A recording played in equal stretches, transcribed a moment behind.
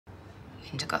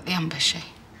Linda got the umber, she.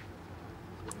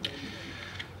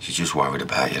 She's just worried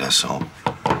about you, that's all.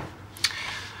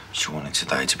 She wanted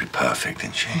today to be perfect,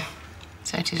 didn't she?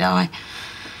 So did I.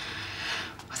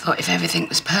 I thought if everything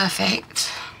was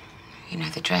perfect, you know,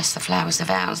 the dress, the flowers, the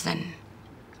vows, then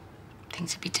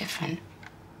things would be different.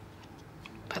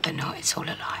 But they're not, it's all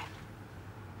a lie.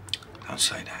 Don't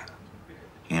say that.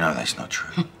 You know that's not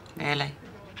true. Really?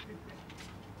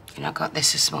 You know, I got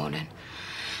this morning.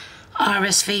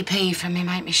 RSVP from me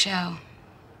mate Michelle.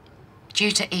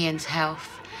 Due to Ian's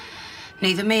health,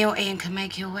 neither me or Ian can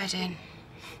make your wedding.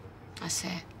 That's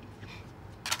it.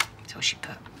 That's all she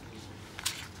put.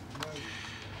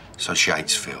 So she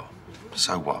hates Phil.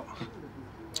 So what?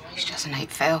 She doesn't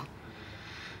hate Phil.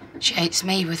 She hates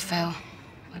me with Phil.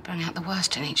 We bring out the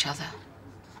worst in each other.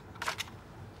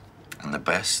 And the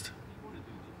best?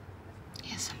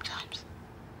 Yeah, sometimes.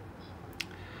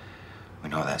 We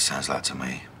know what that sounds like to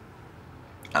me.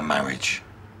 A marriage.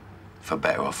 For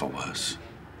better or for worse.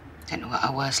 Don't know what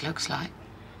our worst looks like.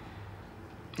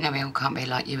 You know, we all can't be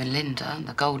like you and Linda,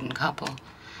 the golden couple.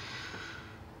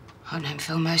 I've known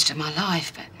Phil most of my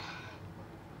life, but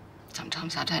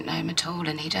sometimes I don't know him at all,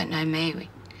 and he don't know me.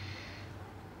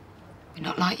 We're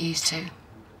not like used to.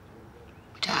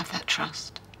 We don't have that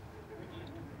trust.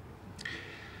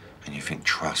 And you think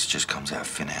trust just comes out of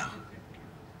thin air?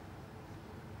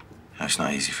 You know, it's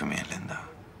not easy for me and Linda.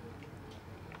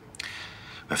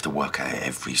 We have to work at it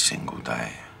every single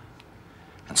day.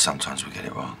 And sometimes we get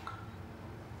it wrong.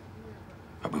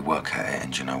 But we work at it,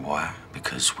 and do you know why?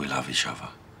 Because we love each other.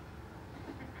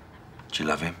 Do you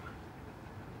love him?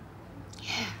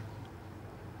 Yeah.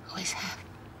 Always have.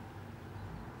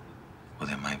 Well,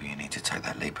 then maybe you need to take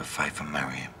that leap of faith and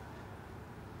marry him.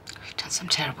 We've done some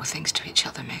terrible things to each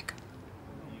other, Mick.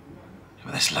 Yeah,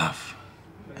 but that's love,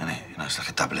 isn't it? You know, it's like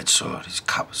a double-edged sword. It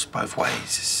cuts both ways.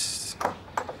 It's...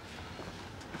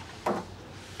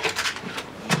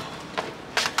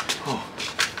 Oh.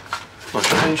 Well,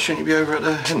 shouldn't you be over at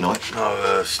the hen night?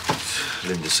 No,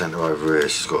 Linda sent her over here.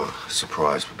 She's got a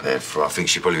surprise prepared for her. I think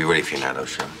she'll probably be ready for you now, though,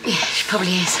 Sharon. Yeah, she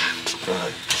probably is.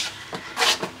 Right.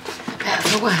 Better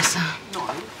for worse, huh?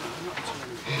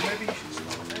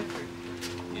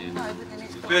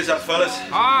 Beers up, fellas.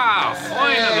 Ah,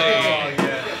 finally! Oh,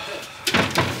 yeah.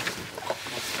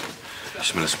 You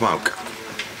smell of smoke?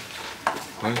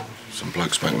 Well, some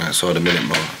bloke smoking outside a minute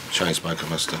bar. Chain smoker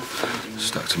must have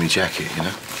stuck to me jacket, you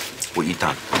know? What you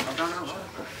done?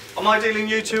 Am I dealing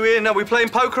you two in? Are we playing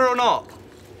poker or not?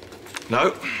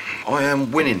 No, I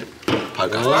am winning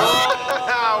poker.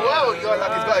 Well, your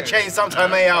luck has got to change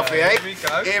sometime, eh, Alfie, eh? Here we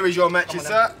go. Here is your matches,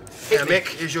 sir. Here, Mick,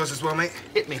 here's yours as well, mate.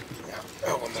 Hit me.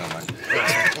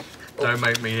 Don't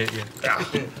make me hit you.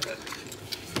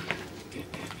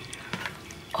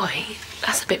 Oi,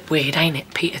 that's a bit weird, ain't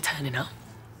it, Peter turning up?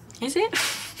 Is it?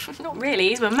 Not really,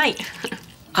 he's my mate.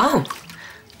 Oh,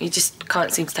 he just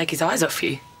can't seem to take his eyes off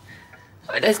you.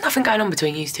 There's nothing going on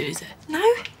between you two, is there? No,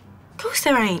 of course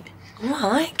there ain't.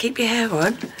 All right, keep your hair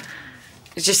on.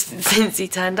 It's just since he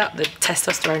turned up, the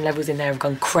testosterone levels in there have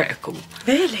gone critical.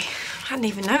 Really? I hadn't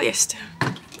even noticed.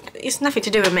 It's nothing to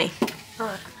do with me.